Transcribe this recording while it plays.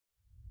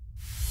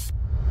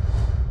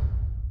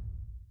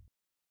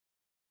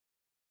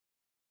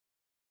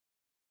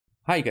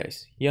Hi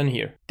guys, Jan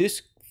here.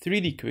 This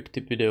 3D quick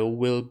tip video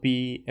will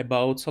be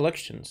about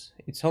selections.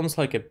 It sounds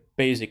like a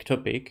basic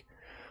topic,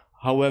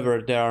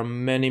 however there are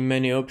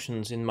many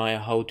options in my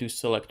how to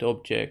select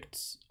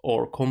objects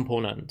or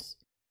components,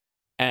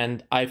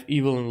 and I've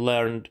even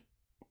learned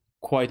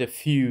quite a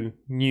few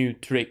new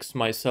tricks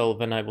myself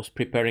when I was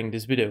preparing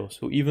this video.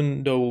 So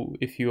even though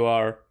if you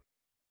are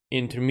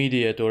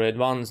intermediate or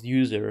advanced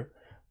user,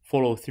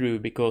 follow through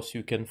because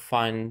you can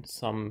find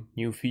some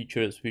new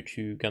features which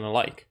you're gonna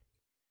like.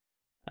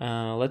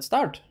 Let's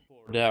start.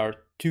 There are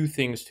two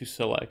things to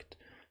select: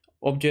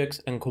 objects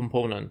and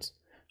components.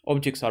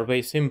 Objects are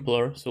way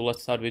simpler, so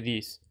let's start with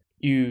these.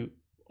 You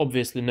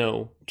obviously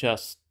know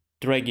just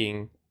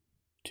dragging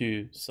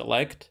to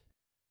select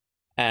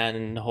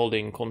and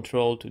holding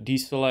Ctrl to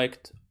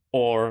deselect,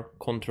 or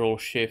Ctrl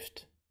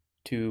Shift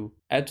to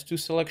add to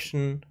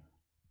selection,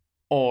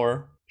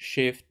 or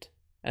Shift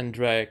and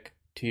drag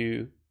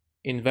to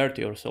invert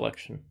your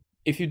selection.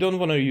 If you don't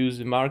want to use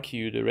the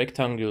marquee, the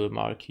rectangular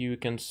marquee, you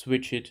can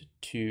switch it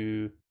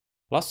to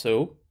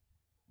lasso,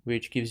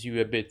 which gives you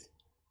a bit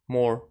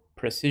more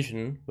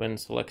precision when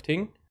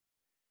selecting.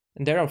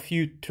 And there are a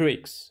few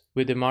tricks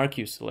with the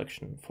marquee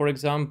selection. For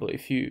example,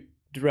 if you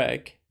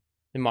drag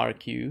the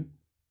marquee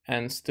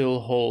and still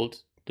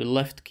hold the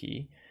left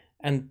key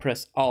and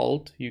press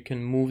Alt, you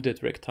can move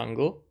that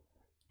rectangle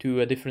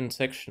to a different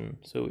section.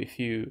 So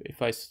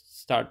if I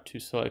start to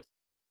select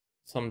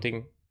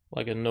something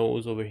like a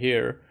nose over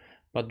here,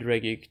 but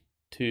drag it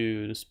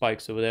to the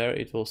spikes over there,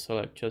 it will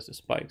select just the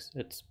spikes.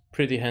 It's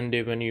pretty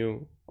handy when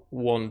you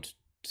want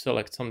to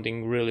select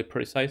something really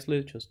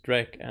precisely. Just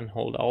drag and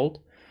hold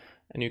Alt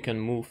and you can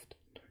move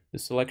the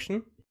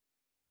selection.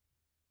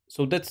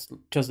 So that's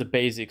just the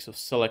basics of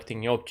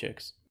selecting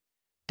objects.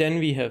 Then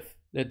we have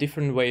the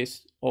different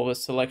ways of a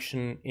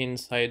selection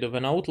inside of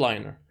an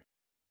outliner,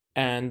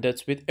 and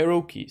that's with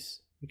arrow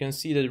keys. You can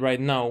see that right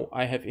now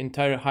I have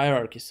entire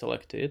hierarchy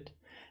selected,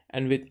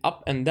 and with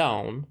up and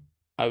down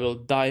I will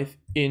dive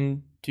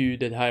into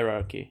that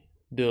hierarchy.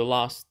 The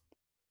last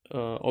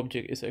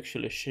object is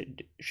actually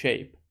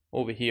shape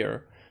over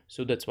here,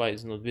 so that's why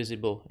it's not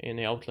visible in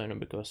the outliner,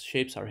 because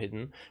shapes are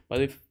hidden. But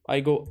if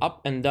I go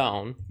up and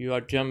down, you are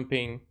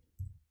jumping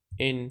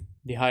in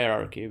the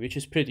hierarchy, which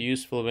is pretty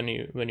useful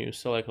when you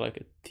select like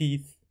a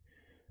teeth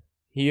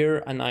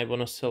here and I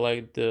want to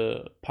select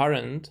the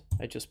parent.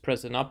 I just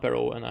press an up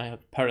arrow and I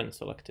have parent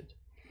selected.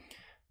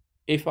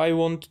 If I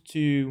want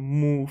to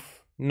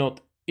move not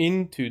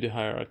into the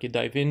hierarchy,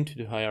 dive into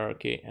the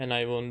hierarchy, and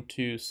I want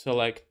to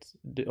select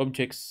the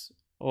objects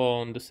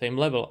on the same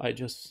level, I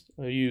just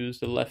use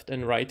the left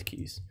and right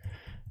keys,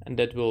 and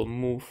that will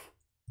move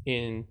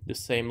in the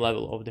same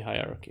level of the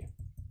hierarchy.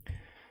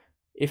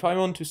 If I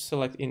want to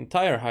select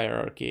entire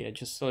hierarchy, I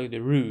just select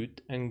the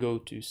root and go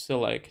to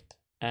select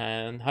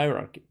and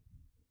hierarchy.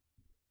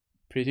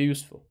 Pretty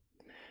useful.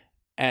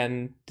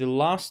 And the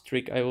last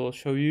trick I will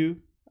show you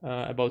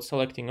about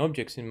selecting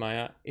objects in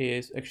Maya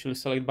is actually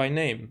select by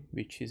name,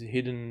 which is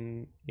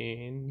hidden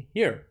in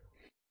here.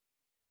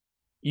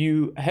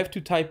 You have to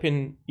type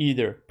in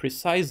either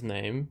precise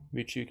name,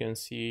 which you can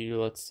see,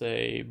 let's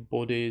say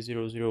body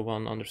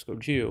 001 underscore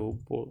geo,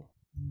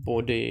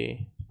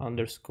 body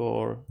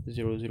underscore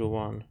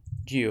 001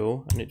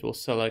 geo, and it will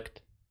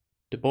select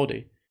the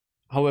body.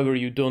 However,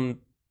 you don't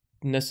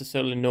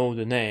necessarily know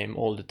the name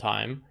all the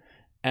time.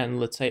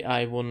 And let's say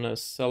I want to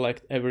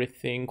select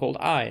everything called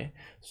I.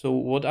 So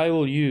what I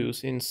will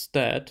use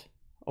instead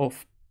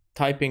of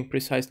typing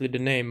precisely the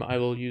name, I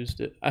will use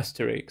the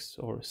asterisk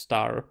or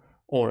star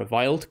or a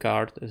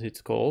wildcard as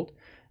it's called,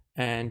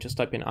 and just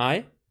type in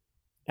I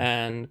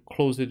and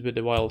close it with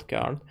the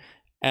wildcard.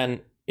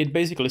 And it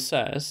basically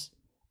says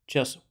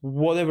just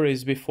whatever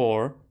is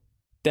before,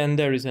 then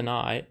there is an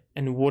I,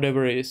 and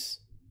whatever is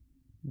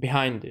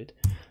behind it.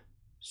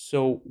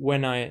 So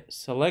when I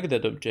select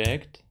that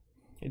object,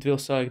 it will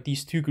select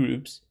these two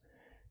groups,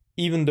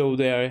 even though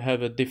they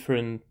have a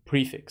different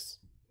prefix.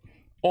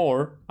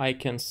 Or I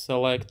can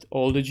select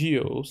all the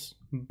geos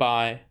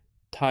by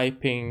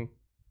typing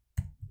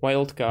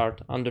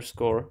wildcard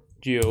underscore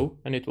geo,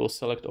 and it will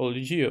select all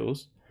the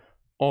geos,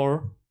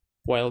 or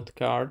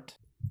wildcard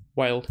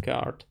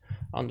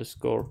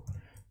underscore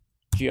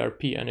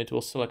grp, and it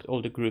will select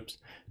all the groups.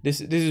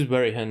 This is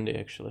very handy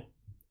actually.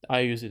 I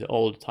use it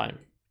all the time.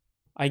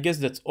 I guess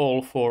that's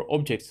all for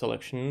object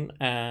selection,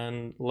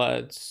 and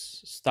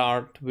let's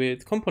start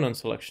with component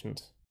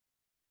selections.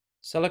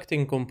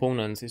 Selecting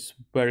components is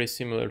very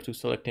similar to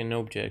selecting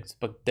objects,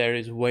 but there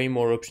is way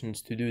more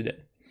options to do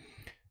that.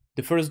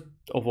 The first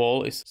of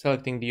all is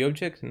selecting the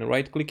object and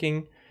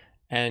right-clicking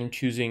and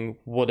choosing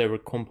whatever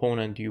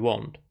component you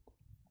want.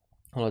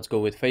 Let's go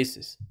with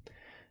faces.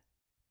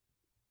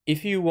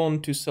 If you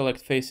want to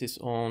select faces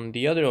on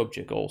the other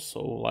object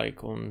also,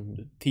 like on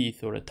the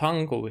teeth or a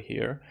tongue over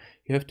here,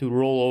 you have to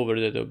roll over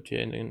that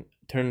object and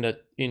turn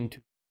that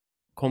into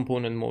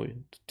component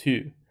mode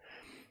 2.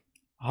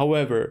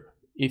 However,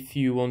 if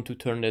you want to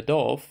turn that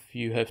off,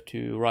 you have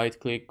to right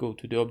click, go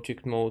to the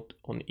object mode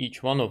on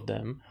each one of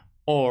them,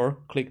 or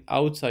click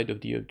outside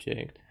of the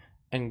object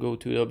and go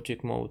to the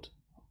object mode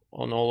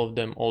on all of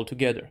them all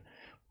together,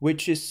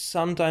 which is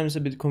sometimes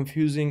a bit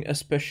confusing,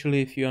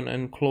 especially if you're in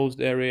an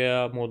enclosed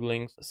area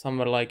modeling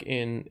somewhere like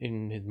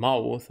in his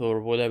mouth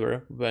or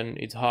whatever, when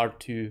it's hard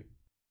to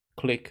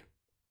click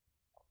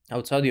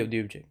outside of the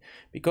object.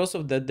 Because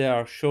of that, there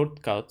are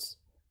shortcuts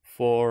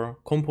for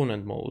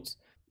component modes,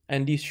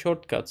 and these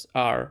shortcuts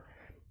are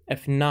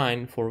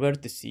F9 for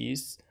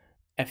vertices,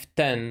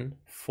 F10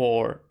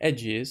 for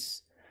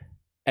edges,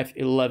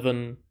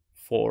 F11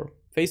 for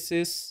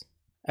faces,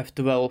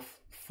 F12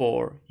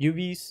 for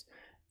UVs,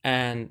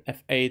 and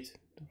F8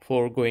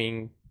 for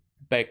going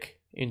back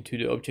into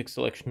the object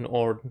selection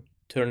or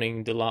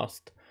turning the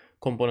last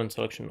component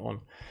selection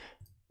on.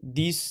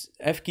 These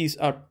F keys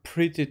are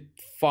pretty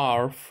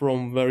far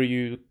from where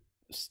you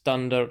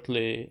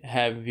standardly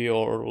have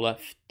your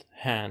left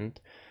hand.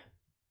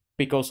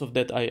 Because of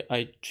that,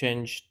 I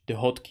changed the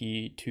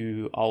hotkey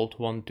to Alt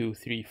 1, 2,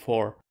 3,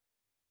 4.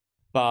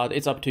 But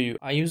it's up to you.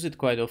 I use it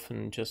quite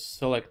often. Just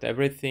select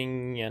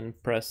everything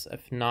and press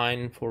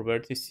F9 for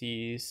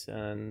vertices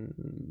and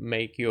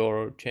make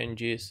your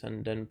changes,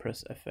 and then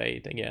press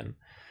F8 again,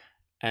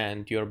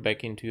 and you're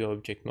back into your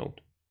object mode.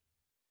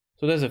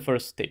 So that's the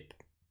first tip.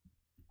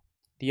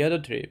 The other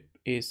tip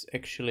is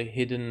actually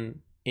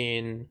hidden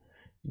in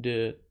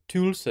the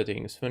tool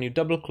settings. When you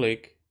double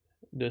click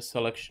the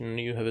selection,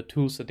 you have a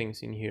tool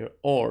settings in here,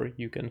 or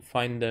you can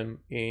find them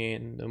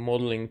in the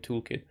modeling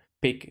toolkit.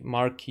 Pick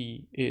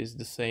marquee is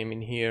the same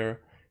in here.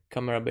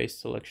 Camera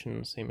based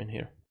selection, same in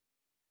here.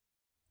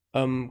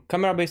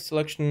 Camera based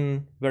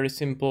selection, very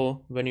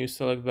simple. When you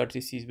select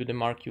vertices with the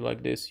marquee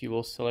like this, you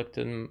will select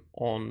them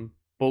on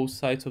both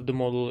sides of the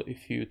model.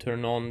 If you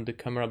turn on the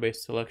camera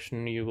based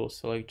selection, you will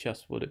select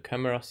just what the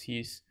camera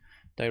sees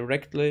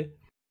directly.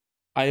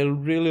 I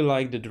really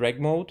like the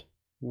drag mode,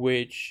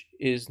 which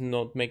is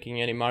not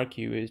making any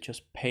marquee, it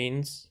just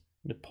paints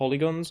the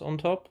polygons on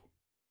top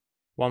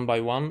one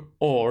by one,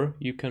 or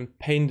you can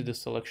paint the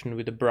selection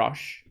with a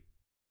brush,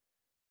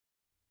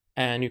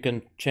 and you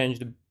can change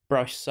the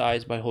brush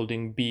size by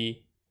holding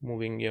B,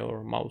 moving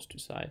your mouse to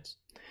sides.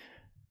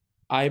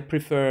 I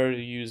prefer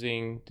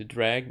using the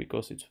drag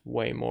because it's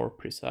way more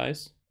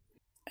precise.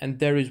 And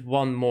there is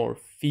one more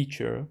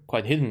feature,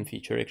 quite hidden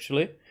feature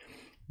actually.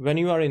 When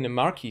you are in the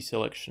marquee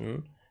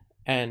selection,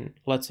 and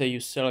let's say you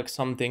select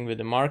something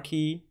with a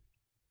marquee,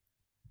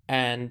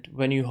 and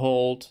when you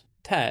hold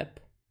tab,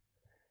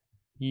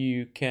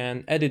 you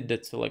can edit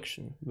that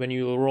selection. When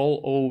you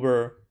roll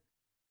over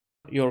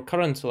your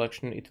current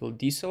selection, it will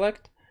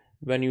deselect.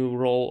 When you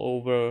roll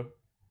over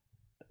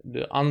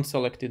the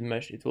unselected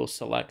mesh, it will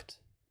select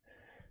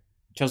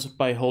just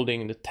by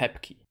holding the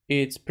tab key.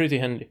 It's pretty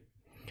handy.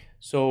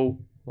 So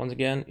once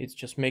again, it's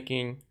just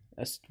making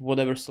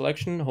whatever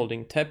selection,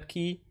 holding tab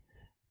key,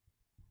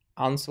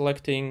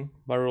 unselecting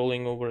by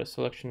rolling over a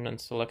selection,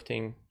 and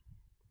selecting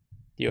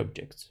the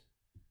objects.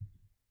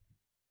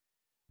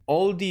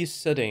 All these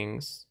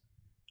settings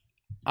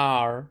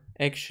are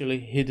actually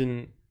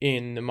hidden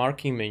in the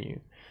marking menu.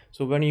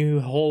 So when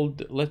you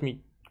hold, let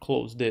me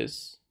close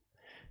this.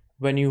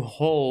 When you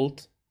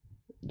hold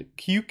the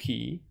Q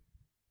key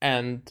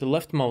and the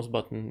left mouse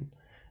button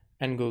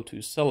and go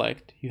to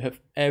select, you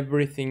have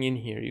everything in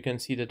here. You can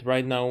see that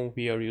right now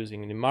we are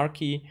using the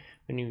marquee.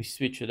 When you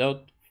switch it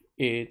out,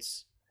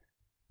 it's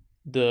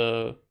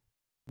the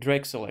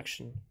drag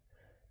selection.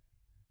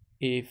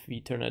 If we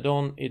turn it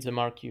on, it's a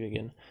marquee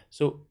again.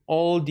 So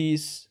all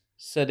these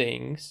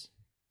settings,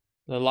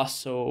 the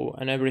lasso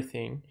and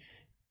everything,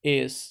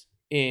 is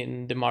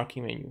in the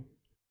marking menu.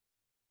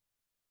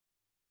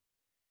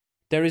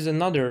 There is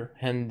another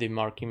handy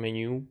marking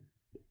menu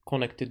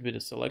connected with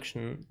the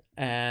selection,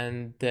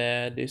 and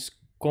that is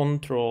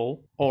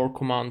Control or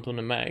Command on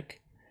a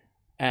Mac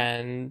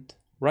and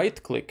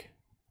right click,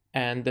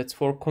 and that's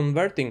for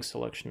converting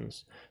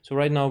selections. So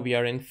right now we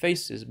are in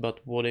faces, but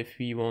what if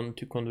we want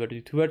to convert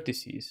it to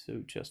vertices?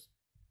 So just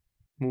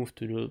move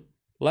to the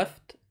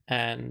left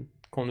and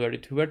convert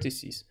it to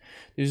vertices.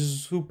 This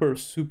is a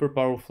super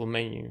powerful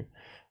menu.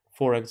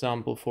 For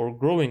example, for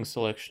growing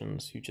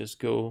selections, you just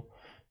go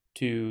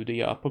to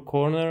the upper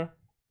corner,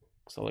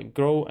 select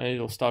grow, and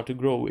it'll start to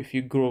grow. If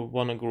you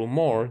want to grow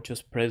more,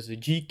 just press the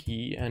G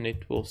key and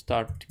it will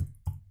start to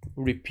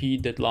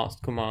repeat that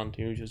last command.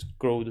 You just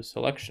grow the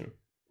selection.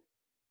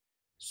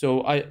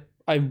 So I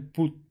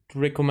would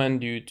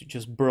recommend you to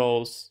just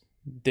browse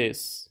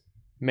this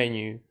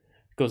menu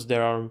because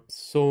there are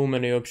so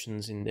many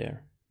options in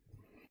there.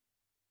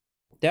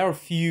 There are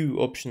few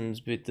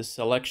options with the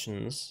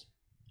selections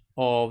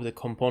of the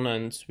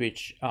components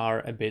which are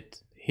a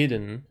bit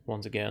hidden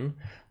once again,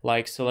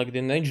 like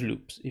selecting edge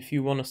loops. If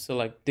you want to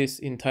select this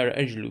entire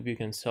edge loop, you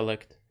can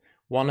select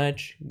one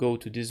edge, go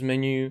to this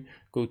menu,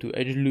 go to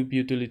edge loop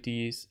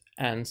utilities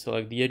and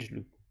select the edge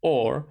loop,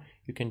 or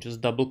you can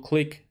just double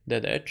click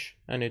that edge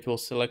and it will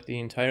select the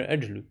entire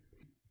edge loop.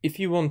 If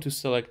you want to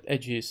select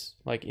edges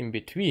like in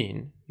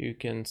between, you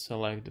can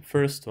select the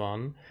first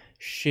one,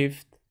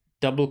 shift,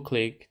 double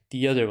click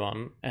the other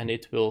one, and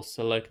it will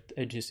select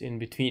edges in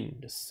between.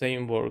 The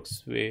same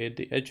works with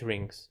the edge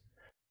rings.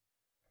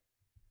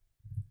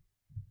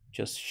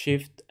 just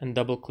shift and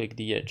double click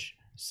the edge.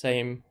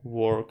 Same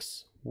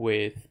works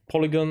with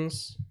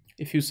polygons.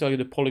 If you select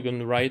the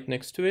polygon right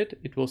next to it,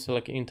 it will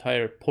select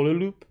entire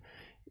polyloop.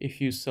 If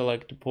you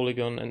select the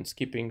polygon and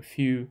skipping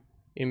few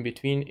in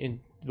between, it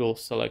will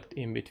select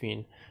in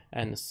between,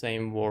 and the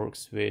same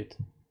works with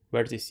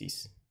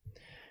vertices.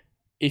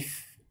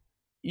 If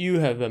you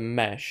have a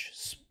mesh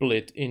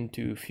split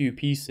into few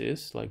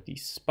pieces like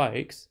these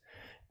spikes,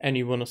 and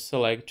you want to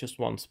select just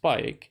one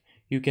spike,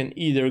 you can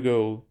either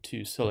go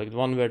to select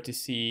one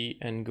vertice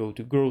and go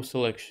to grow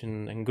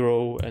selection and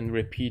grow and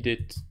repeat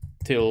it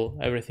till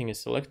everything is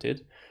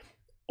selected,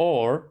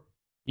 or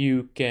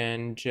you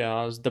can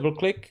just double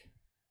click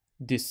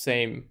this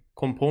same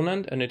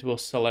component and it will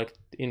select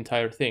the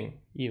entire thing.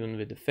 Even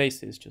with the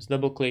faces, just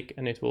double click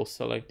and it will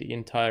select the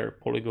entire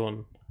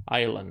polygon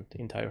island,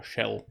 entire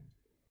shell.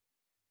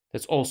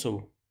 That's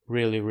also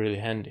really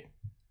handy.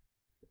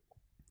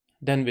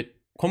 Then with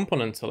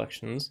component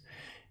selections,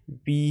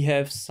 we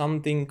have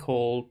something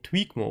called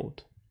tweak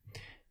mode.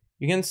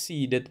 You can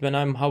see that when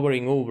I'm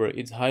hovering over,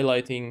 it's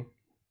highlighting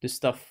the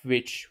stuff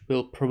which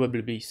will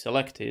probably be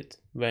selected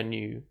when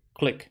you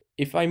click.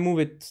 If I move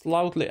it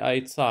slightly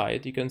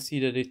outside, you can see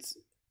that it's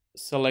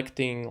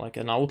selecting like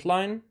an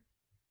outline,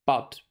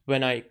 but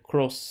when I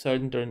cross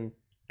certain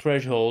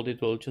threshold,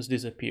 it will just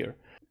disappear.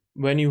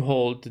 When you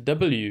hold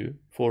W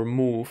for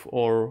move,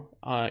 or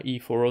E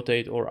for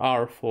rotate, or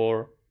R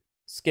for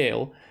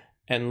scale,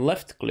 and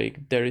left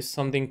click, there is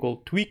something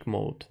called tweak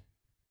mode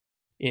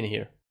in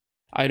here.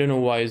 I don't know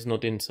why it's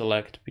not in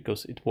select,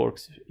 because it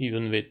works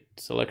even with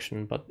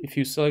selection, but if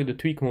you select the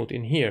tweak mode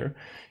in here,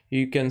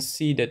 you can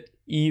see that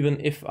even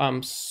if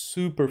I'm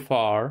super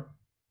far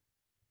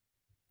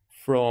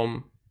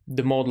from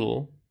the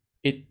model,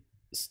 it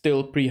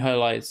still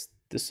pre-highlights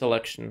the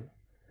selection.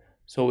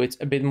 So it's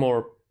a bit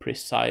more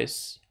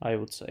precise, I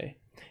would say.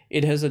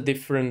 It has a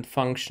different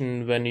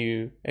function when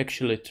you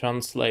actually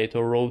translate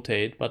or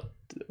rotate, but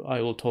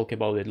I will talk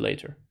about it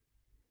later.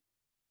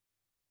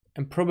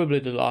 And probably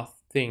the last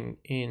thing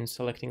in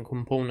selecting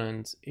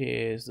components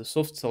is the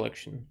soft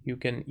selection. You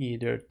can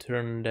either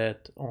turn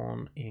that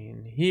on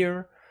in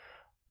here,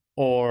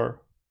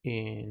 or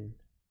in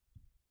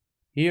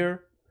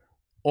here,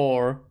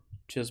 or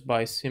just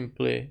by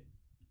simply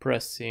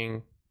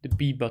pressing the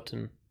B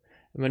button.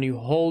 When you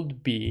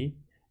hold B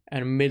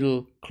and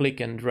middle click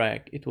and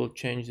drag, it will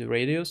change the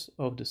radius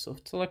of the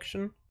soft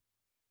selection.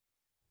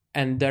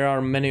 And there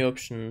are many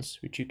options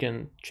which you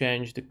can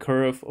change the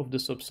curve of the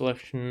soft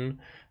selection.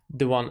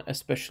 The one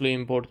especially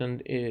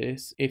important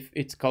is if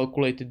it's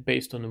calculated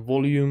based on the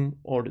volume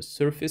or the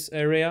surface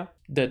area.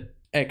 That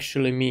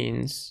actually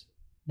means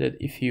that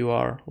if you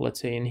are, let's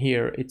say in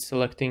here, it's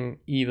selecting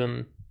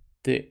even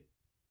the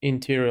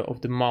interior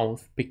of the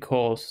mouth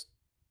because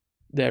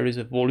there is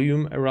a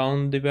volume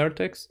around the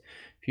vertex.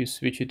 If you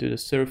switch it to the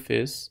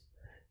surface,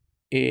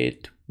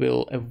 it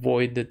will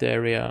avoid that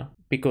area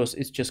because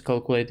it's just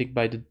calculated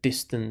by the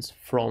distance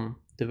from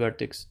the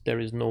vertex. There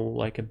is no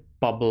like a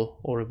bubble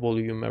or a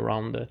volume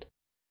around it.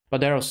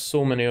 But there are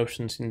so many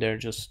options in there,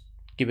 just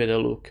give it a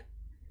look.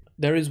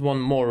 There is one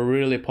more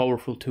really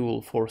powerful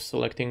tool for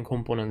selecting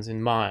components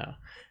in Maya,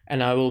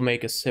 and I will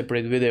make a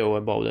separate video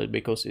about it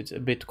because it's a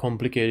bit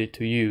complicated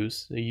to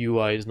use. The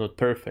UI is not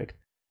perfect,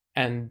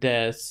 and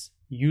that's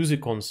user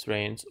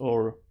constraints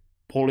or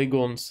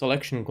polygon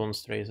selection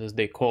constraints, as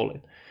they call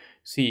it.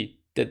 See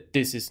that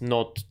this is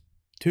not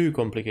too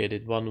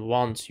complicated.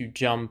 Once you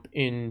jump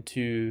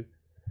into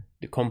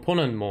the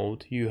component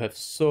mode, you have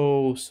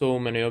so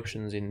many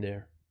options in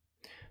there.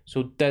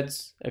 So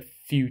that's a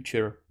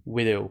future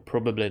video,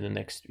 probably the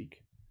next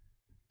week.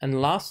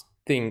 And last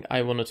thing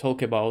I want to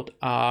talk about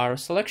are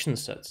selection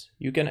sets.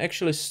 You can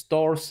actually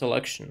store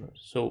selection.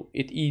 So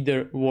it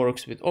either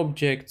works with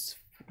objects,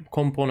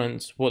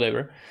 components,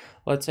 whatever.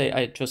 Let's say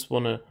I just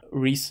want to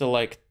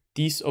reselect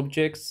these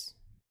objects.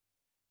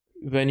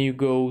 When you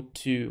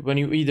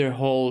either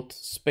hold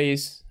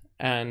space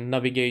and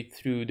navigate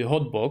through the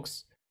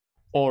hotbox,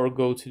 or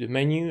go to the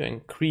menu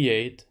and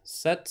create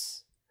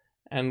sets,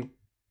 and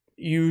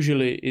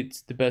usually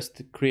it's the best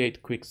to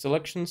create quick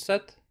selection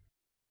set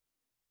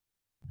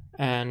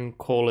and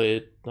call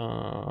it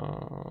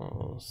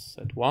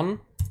set 1.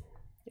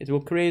 It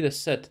will create a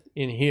set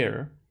in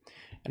here,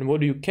 and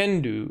what you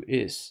can do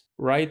is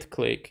right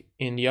click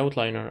in the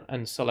outliner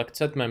and select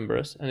set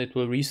members, and it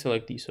will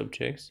reselect these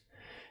objects.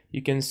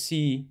 You can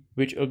see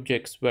which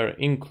objects were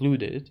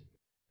included,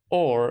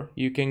 or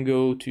you can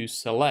go to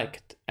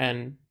select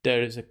and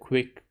there is a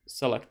quick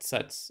select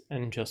sets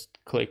and just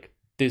click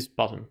this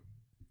button.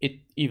 It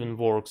even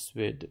works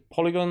with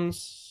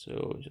polygons,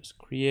 so just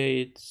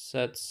create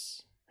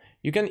sets.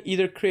 You can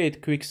either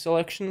create quick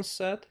selection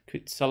set,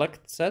 quick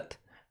select set,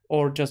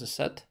 or just a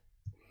set.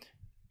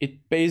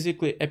 It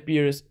basically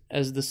appears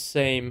as the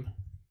same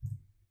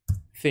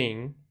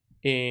thing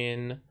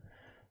in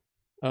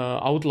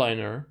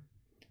outliner,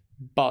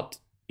 but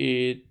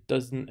it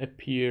doesn't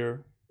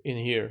appear in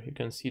here. You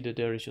can see that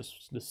there is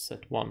just the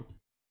set 1.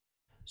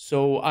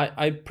 So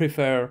I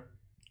prefer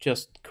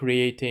just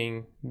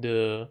creating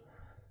the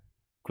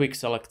quick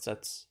select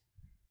sets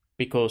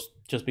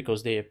just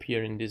because they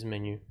appear in this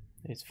menu.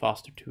 It's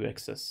faster to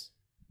access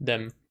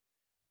them,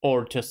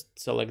 or just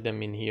select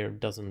them in here.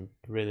 Doesn't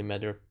really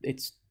matter.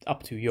 It's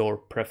up to your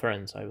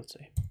preference, I would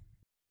say.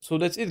 So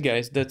that's it,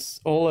 guys.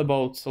 That's all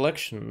about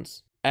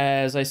selections.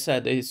 As I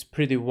said, it's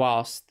pretty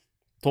vast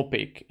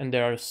topic and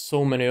there are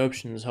so many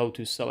options how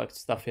to select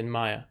stuff in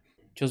Maya.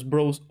 Just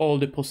browse all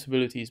the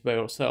possibilities by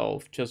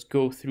yourself. Just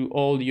go through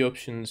all the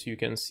options you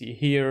can see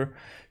here.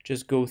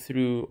 Just go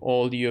through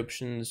all the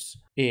options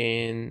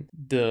in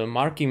the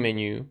marking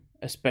menu,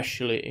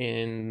 especially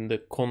in the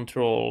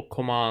Control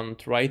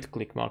Command right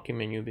click marking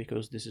menu,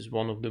 because this is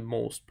one of the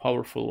most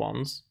powerful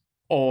ones,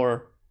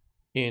 or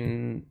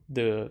in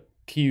the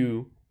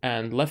Q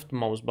and left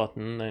mouse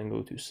button and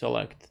go to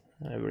select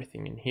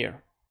everything in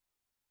here.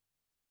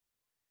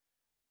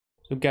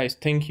 So guys,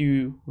 thank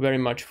you very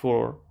much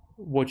for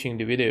watching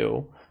the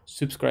video.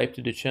 Subscribe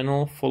to the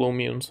channel, follow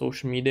me on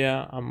social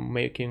media. I'm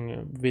making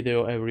a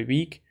video every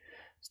week.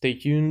 Stay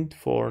tuned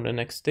for the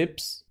next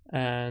tips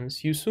and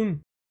see you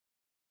soon.